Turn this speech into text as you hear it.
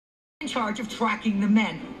charge of tracking the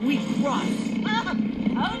men. We cross.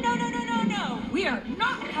 Oh, no. We are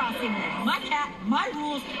not crossing this. My cat, my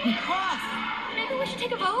rules, we cross. Maybe we should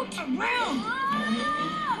take a vote. Around.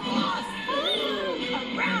 Cross.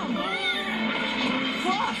 Around.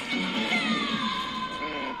 Cross.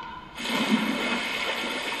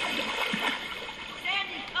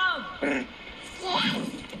 Sandy, come.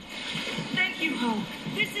 Thank you, Hope.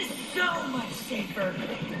 This is so much safer.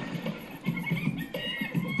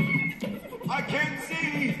 I can't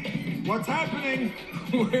see. What's happening?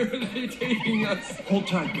 Where are they taking us? Hold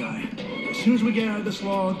tight, guy. As soon as we get out of this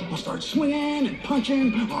log, we'll start swinging and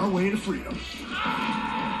punching our way to freedom.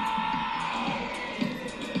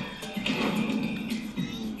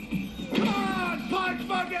 Come on, punch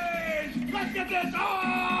buggies! Let's get this on!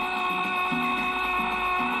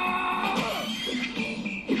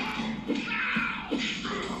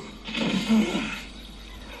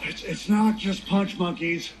 It's not just punch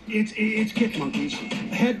monkeys. It's kick monkeys,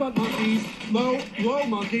 headbutt monkeys, low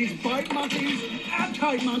monkeys, bite monkeys,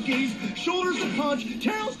 tight monkeys, shoulders that punch,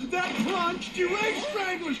 tails that crunch, deranged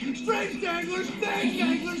stranglers, strange danglers, thang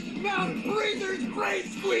danglers, mouth breathers, brain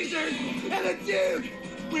squeezers, and a dude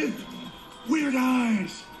with weird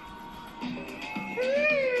eyes.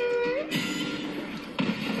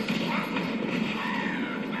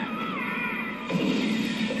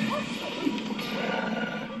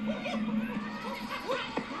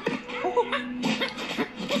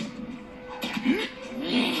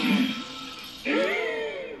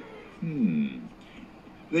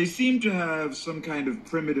 They seem to have some kind of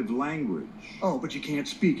primitive language. Oh, but you can't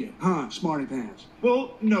speak it, huh, smarty pants?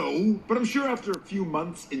 Well, no, but I'm sure after a few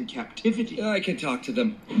months in captivity. I can talk to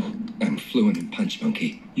them. I'm fluent in Punch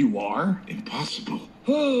Monkey. You are? Impossible.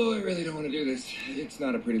 Oh, I really don't want to do this. It's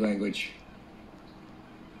not a pretty language.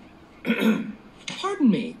 Pardon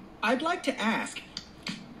me. I'd like to ask.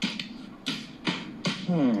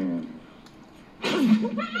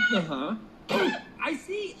 Uh-huh. Oh, I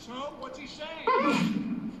see. So, what's he saying?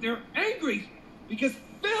 They're angry because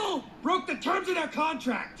Phil broke the terms of their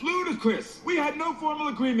contract. Ludicrous. We had no formal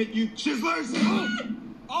agreement, you chiselers.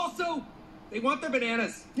 Also, they want their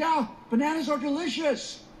bananas. Yeah, bananas are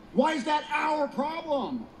delicious. Why is that our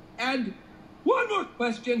problem? And one more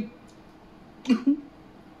question.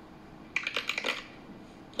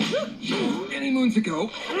 Many moons ago,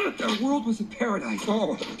 our world was a paradise.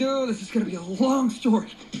 Oh, this is going to be a long story.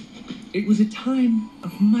 It was a time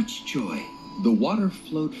of much joy. The water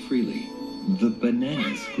flowed freely. The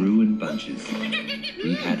bananas grew in bunches.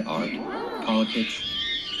 We had art, politics,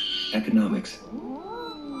 economics.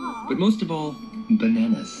 But most of all,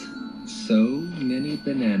 bananas. So many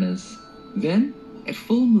bananas. Then, at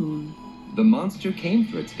full moon, the monster came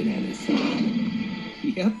for its bananas.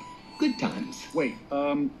 Yep, good times. Wait,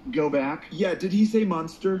 go back. Yeah, did he say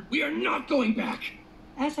monster? We are not going back.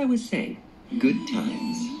 As I was saying, good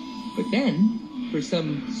times. But then, for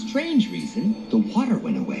some strange reason, the water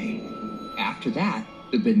went away. After that,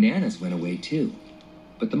 the bananas went away too.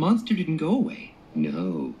 But the monster didn't go away.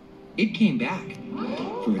 No, it came back.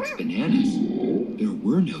 For its bananas, there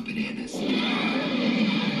were no bananas.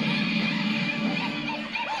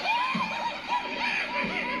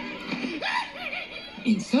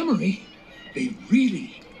 In summary, they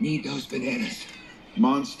really need those bananas.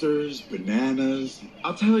 Monsters, bananas.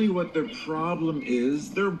 I'll tell you what their problem is.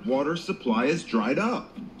 Their water supply is dried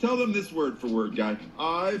up. Tell them this word for word, guy.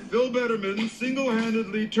 I, Phil Betterman,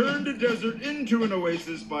 single-handedly turned a desert into an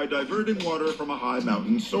oasis by diverting water from a high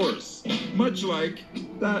mountain source. Much like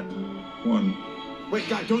that one. Wait,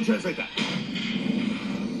 guy, don't translate that.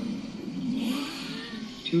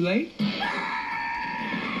 Too late?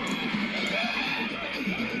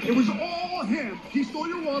 It was all him. He stole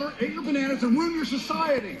your water, ate your bananas, and ruined your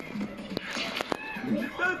society.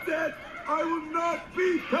 That's it. I will not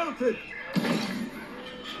be pelted.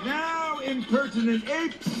 Now, impertinent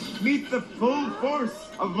apes, meet the full force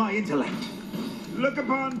of my intellect. Look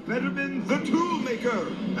upon Betterman the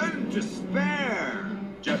Toolmaker and despair.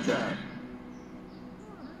 Jetta.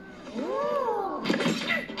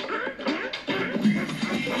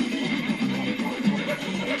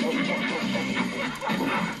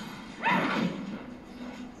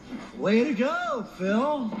 Way to go,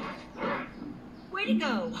 Phil. Way to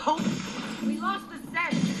go. Hope. We lost the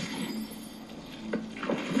scent.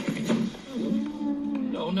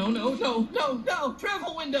 No.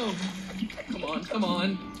 Travel window. Come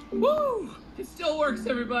on. Woo! It still works,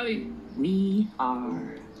 everybody. We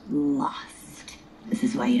are lost. This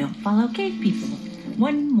is why you don't follow cave people.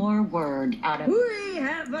 One more word out of... We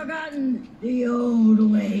have forgotten the old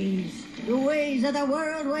ways. The ways of the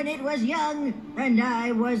world when it was young, and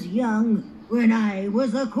I was young. when I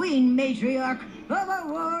was the queen matriarch of a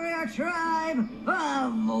warrior tribe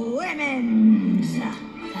of women.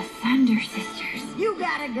 The Thunder Sisters. You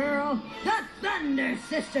got it, girl. The Thunder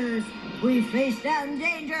Sisters. We faced down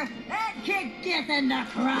danger and kicked death in the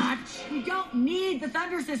crotch. We don't need the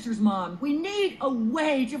Thunder Sisters, Mom. We need a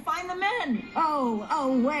way to find the men. Oh,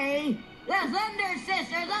 a way. The Thunder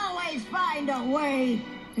Sisters always find a way.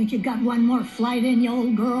 Think you got one more flight in you,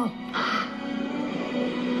 old girl?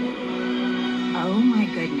 Oh my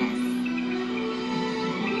goodness.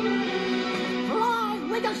 Fly,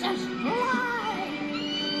 Wigguses, fly!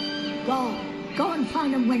 Go and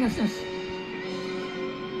find them, Wigguses.